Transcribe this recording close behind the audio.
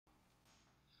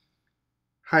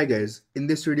Hi guys, in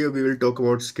this video we will talk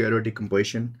about scalar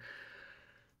decomposition.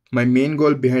 My main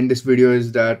goal behind this video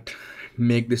is that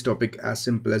make this topic as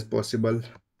simple as possible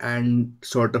and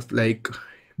sort of like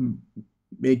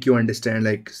make you understand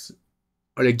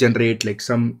or like generate like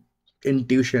some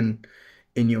intuition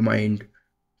in your mind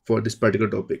for this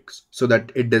particular topics so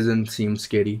that it doesn't seem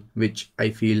scary, which I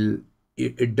feel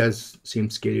it does seem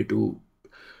scary to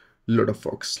a lot of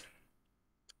folks.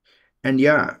 And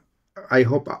yeah, I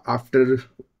hope after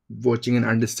watching and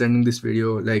understanding this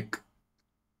video, like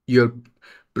your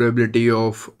probability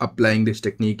of applying this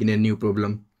technique in a new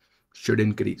problem should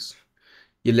increase.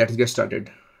 Yeah, let's get started.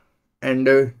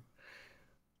 And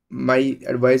my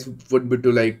advice would be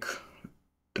to like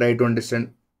try to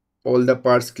understand all the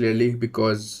parts clearly,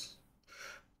 because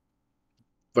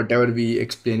whatever we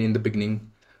explain in the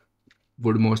beginning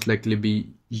would most likely be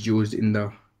used in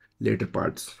the later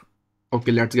parts.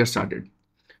 Okay, let's get started.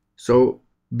 So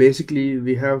basically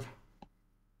we have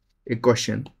a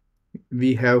question.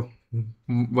 We have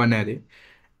one array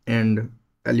and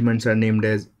elements are named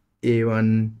as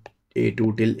a1,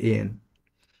 a2 till an,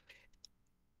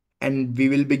 and we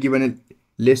will be given a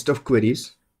list of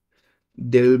queries.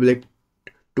 There will be like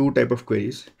two type of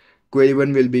queries. Query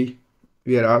one will be,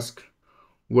 we are asked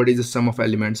what is the sum of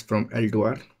elements from L to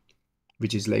R,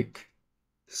 which is like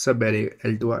subarray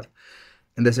L to R.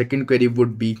 And the second query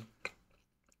would be,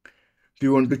 we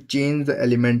want to change the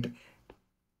element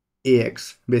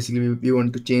ax. Basically we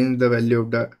want to change the value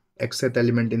of the xth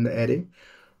element in the array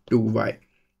to y.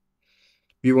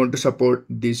 We want to support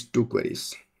these two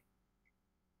queries.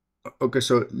 Okay,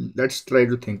 so let's try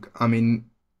to think. I mean,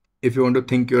 if you want to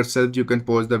think yourself, you can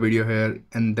pause the video here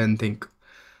and then think.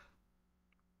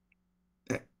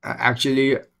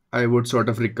 Actually, I would sort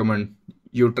of recommend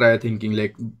you try thinking,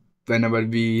 like whenever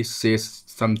we say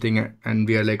something and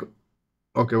we are like,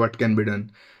 okay, what can be done?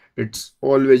 It's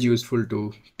always useful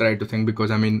to try to think,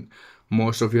 because I mean,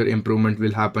 most of your improvement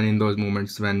will happen in those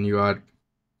moments when you are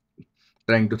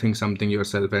trying to think something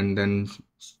yourself, and then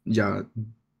yeah,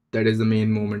 that is the main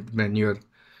moment when your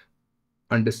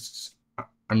unders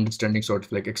understanding sort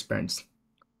of like expands.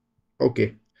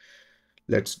 Okay,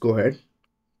 let's go ahead.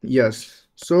 Yes,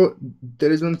 so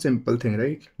there is one simple thing,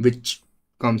 right, which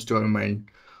comes to our mind.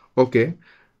 Okay,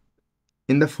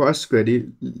 in the first query,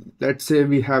 let's say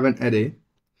we have an array.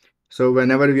 So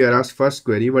whenever we are asked first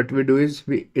query, what we do is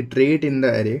we iterate in the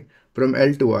array from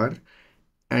L to R,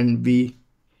 and we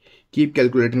keep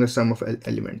calculating the sum of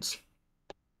elements.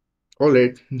 All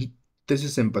right, this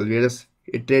is simple. We are just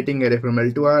iterating array from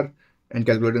L to R and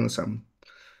calculating the sum.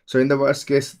 So in the worst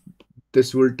case,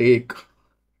 this will take,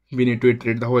 we need to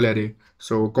iterate the whole array.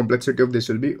 So complexity of this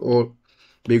will be O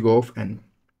big O of n.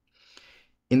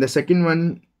 In the second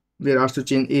one, we are asked to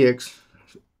change ax.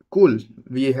 Cool.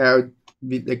 We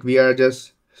are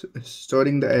just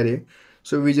storing the array,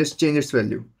 so we just change its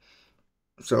value.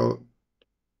 So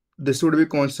this would be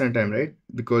constant time, right?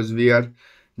 Because we are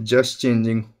just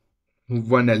changing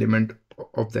one element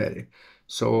of the array.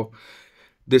 So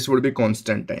this would be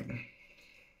constant time.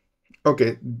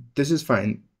 Okay, this is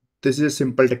fine. This is a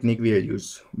simple technique we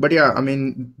use. But yeah, I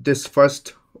mean, this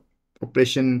first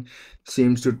operation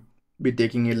seems to be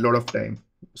taking a lot of time.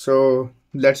 So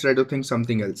let's try to think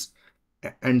something else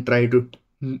and try to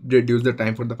reduce the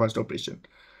time for the first operation.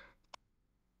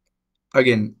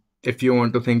 Again, if you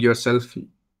want to think yourself,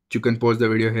 you can pause the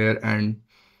video here and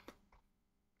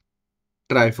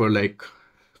try for like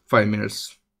 5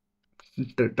 minutes.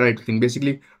 Try to think.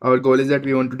 Basically, our goal is that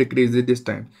we want to decrease this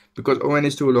time, because ON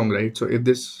is too long, right? So if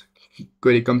this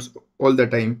query comes all the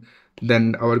time,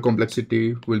 then our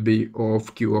complexity will be O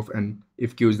of Q of n,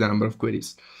 if Q is the number of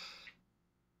queries.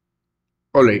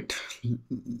 All right,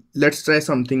 let's try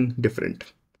something different.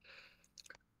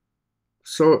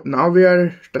 So now we are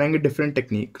trying a different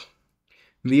technique.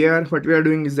 What we are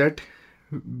doing is that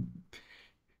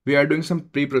we are doing some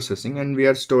pre-processing, and we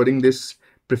are storing this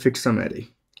prefix sum array.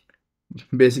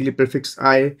 Basically, prefix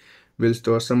I will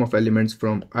store sum of elements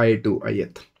from I to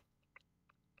ith.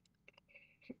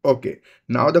 Okay,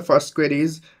 now the first query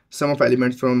is sum of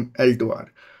elements from L to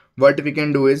R. What we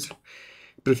can do is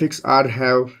prefix R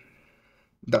have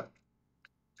the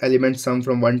element sum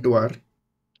from 1 to R.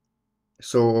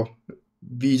 So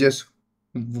we just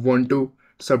want to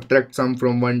subtract sum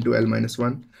from 1 to L minus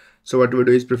 1. So what we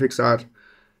do is prefix R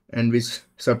and we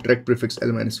subtract prefix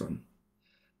L minus 1.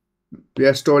 We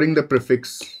are storing the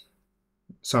prefix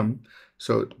sum.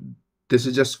 So this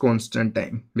is just constant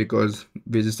time, because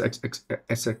we're just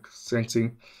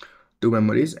accessing two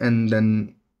memories, and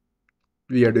then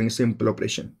we are doing a simple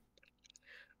operation.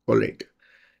 All right.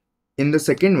 In the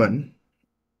second one,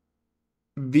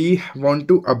 we want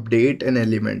to update an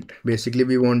element. Basically,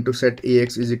 we want to set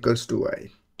ax is equals to y,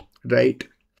 right?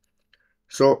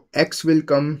 So x will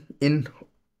come in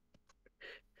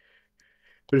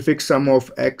prefix sum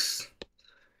of x,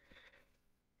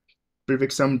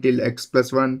 prefix sum till x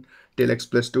plus 1 till x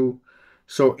plus 2.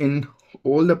 So in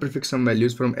all the prefix sum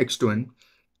values from x to n,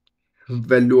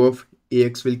 value of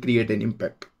ax will create an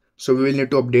impact. So we will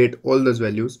need to update all those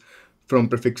values from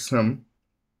prefix sum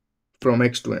from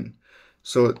x to n.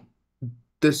 So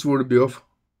this would be of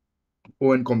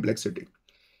O(n) complexity.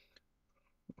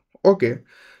 Okay,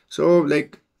 so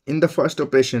like in the first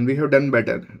operation, we have done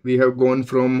better. We have gone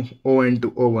from O(n)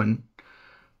 to O(1),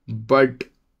 but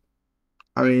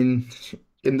I mean,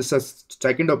 in the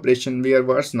second operation, we are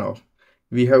worse now.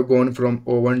 We have gone from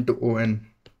O(1) to O(n).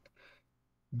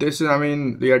 This, I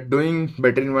mean, we are doing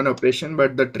better in one operation,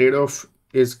 but the trade-off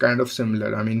is kind of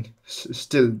similar. I mean,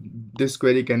 still, this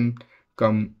query can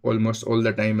come almost all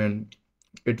the time, and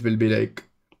it will be like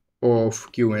O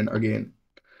of Qn again.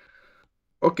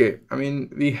 Okay, I mean,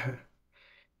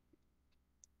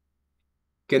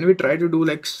 can we try to do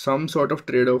like some sort of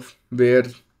trade-off where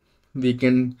we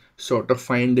can sort of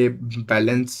find a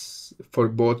balance for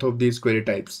both of these query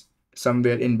types,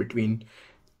 somewhere in between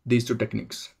these two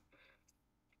techniques?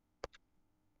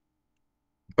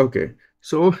 Okay,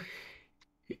 so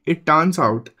it turns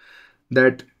out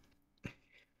that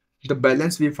the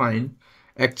balance we find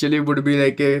actually would be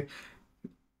like a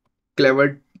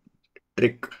clever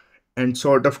trick and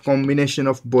sort of combination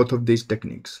of both of these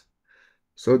techniques.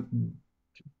 So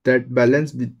that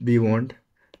balance we want,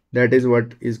 that is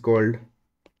what is called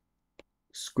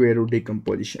square root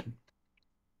decomposition.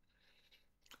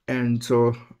 And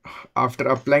so after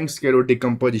applying square root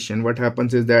decomposition, what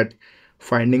happens is that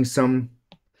finding sum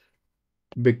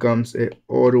becomes a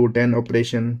O root n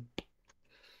operation,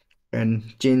 and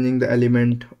changing the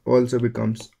element also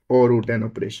becomes O root n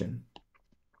operation.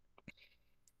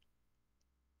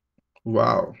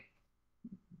 Wow,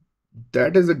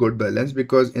 that is a good balance,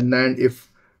 because in the end, if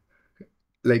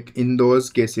like in those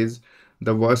cases,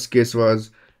 the worst case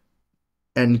was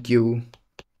nq,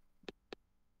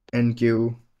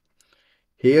 nq.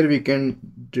 Here we can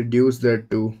reduce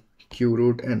that to q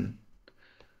root n.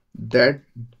 That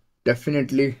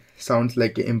definitely sounds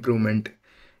like an improvement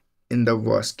in the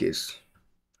worst case.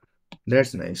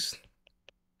 That's nice.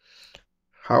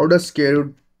 How does square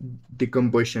root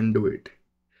decomposition do it?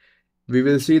 We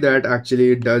will see that actually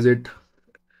it does it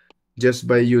just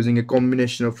by using a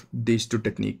combination of these two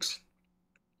techniques.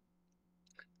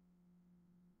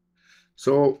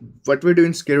 So what we do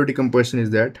in square root decomposition is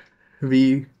that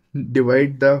we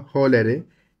divide the whole array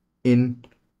in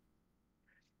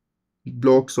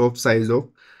blocks of size of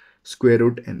square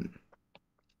root n.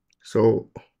 So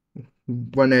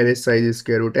one array size is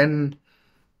square root n,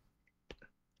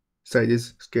 size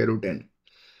is square root n,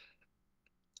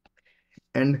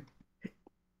 and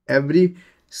every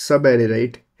subarray,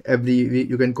 right?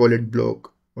 You can call it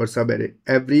block or subarray.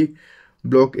 Every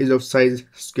block is of size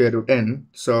square root n,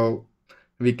 so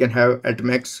we can have at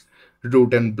max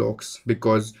root n blocks,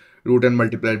 because root n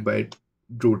multiplied by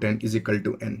root n is equal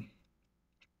to n.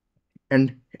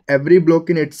 And every block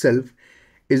in itself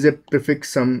is a prefix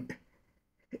sum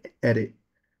array.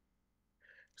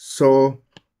 So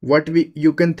what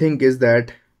you can think is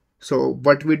that, so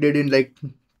what we did in like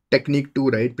technique 2,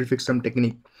 right, prefix sum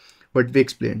technique, what we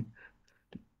explained.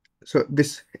 So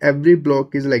this every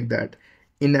block is like that.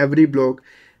 In every block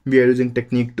we are using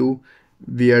technique 2,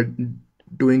 we are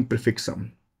doing prefix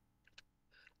sum.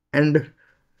 And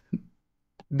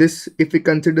this, if we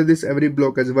consider this every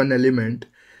block as one element,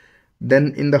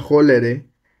 then in the whole array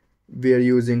we are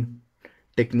using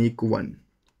technique 1.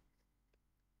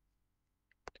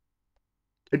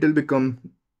 It will become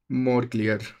more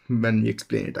clear when we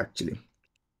explain it actually.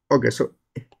 Okay, so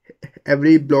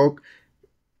every block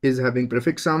is having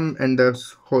prefix sum, and the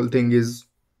whole thing is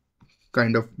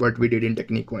kind of what we did in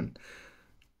technique 1.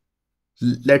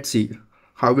 Let's see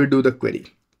how we do the query.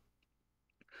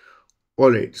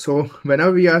 All right, so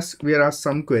whenever we are asked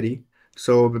some query,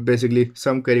 so basically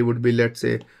some query would be, let's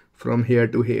say, from here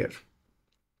to here,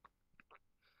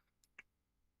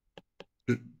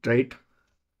 right?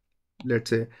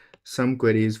 Let's say some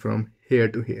query is from here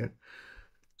to here.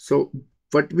 So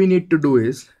what we need to do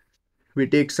is we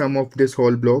take sum of this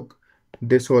whole block,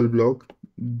 this whole block,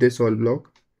 this whole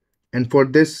block, and for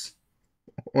this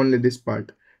only this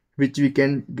part, which we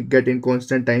can get in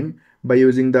constant time by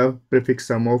using the prefix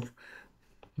sum of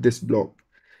this block.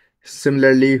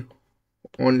 Similarly,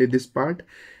 only this part,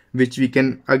 which we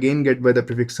can again get by the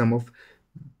prefix sum of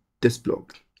this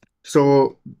block.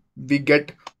 So we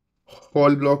get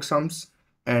whole block sums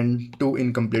and 2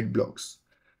 incomplete blocks.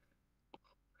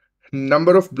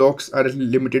 Number of blocks are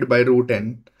limited by root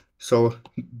n. So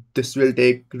this will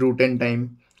take root n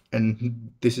time,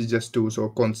 and this is just 2, so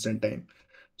constant time.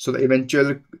 So the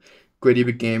eventual query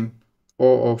became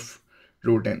O of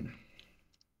root n.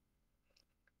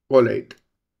 All right.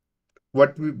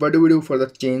 What do we do for the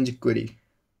change query?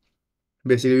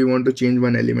 Basically, we want to change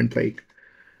one element, right?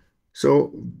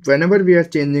 So whenever we are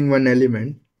changing one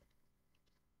element,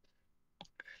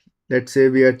 let's say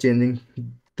we are changing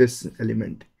this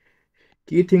element.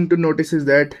 Key thing to notice is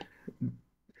that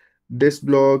this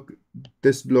block,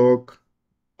 this block,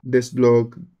 this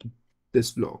block,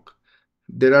 this block.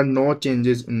 There are no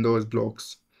changes in those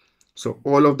blocks. So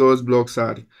all of those blocks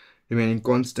are remaining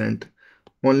constant.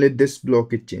 Only this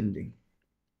block is changing.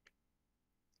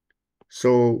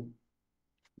 So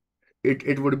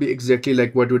it would be exactly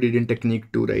like what we did in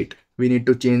technique 2, right? We need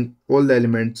to change all the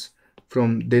elements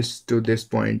from this to this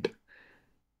point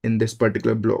in this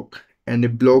particular block. And the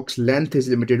block's length is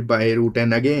limited by root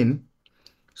n again.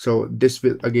 So this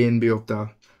will again be of the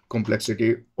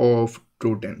complexity of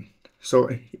root n. So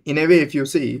in a way, if you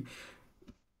see,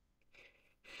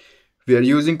 we are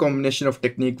using combination of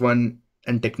technique 1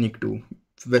 and technique 2.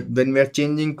 When we are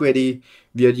changing query,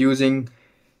 we are using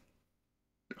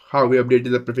how we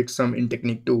updated the prefix sum in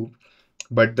technique 2,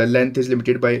 but the length is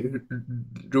limited by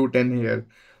root n here.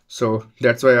 So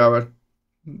that's why our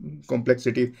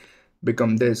complexity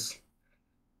become this.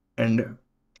 And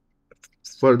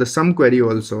for the sum query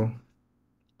also,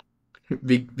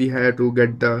 we had to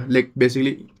get the, like,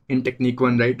 basically in technique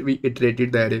 1, right, we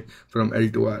iterated the array from L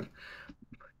to R.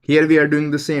 Here we are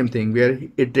doing the same thing. We are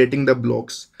iterating the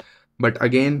blocks, but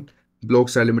again,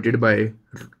 blocks are limited by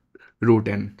root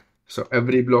n. So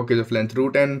every block is of length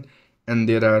root n, and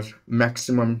there are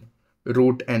maximum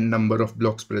root n number of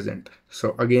blocks present.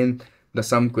 So again, the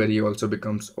sum query also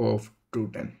becomes of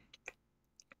root n.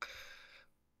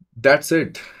 That's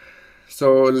it.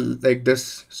 So like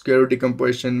this square root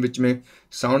decomposition, which may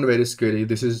sound very scary,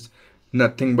 this is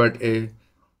nothing but a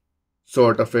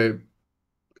sort of a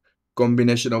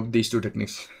combination of these two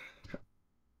techniques.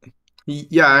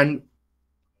 Yeah, and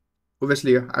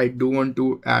obviously I do want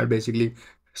to add, basically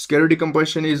square root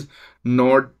decomposition is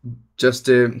not just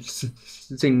a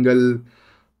single,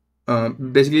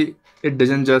 basically it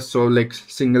doesn't just solve like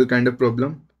single kind of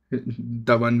problem,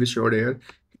 the one we showed here.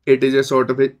 It is a sort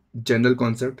of a general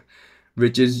concept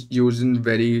which is used in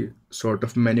very sort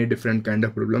of many different kind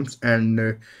of problems.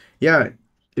 And yeah,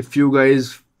 if you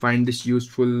guys find this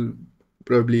useful,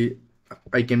 probably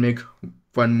I can make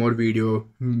one more video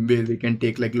where we can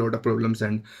take like a lot of problems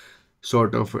and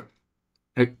sort of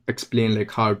explain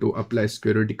like how to apply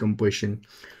square root decomposition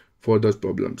for those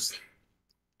problems.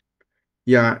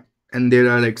 Yeah, and there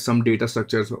are like some data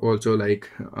structures also, like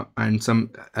and some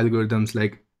algorithms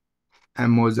like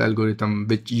Ammo's algorithm,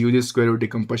 which uses square root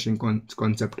decomposition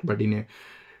concept, but in a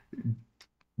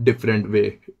different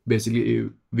way. Basically,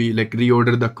 we like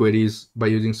reorder the queries by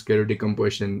using square root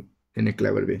decomposition in a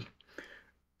clever way.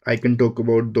 I can talk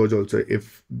about those also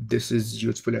if this is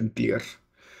useful and clear.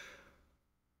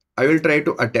 I will try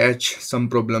to attach some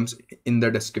problems in the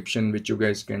description which you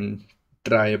guys can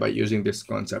try by using this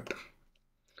concept.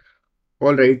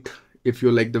 All right, if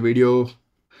you like the video,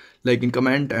 like and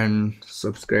comment and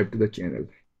subscribe to the channel.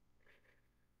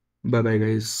 Bye bye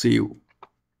guys, see you.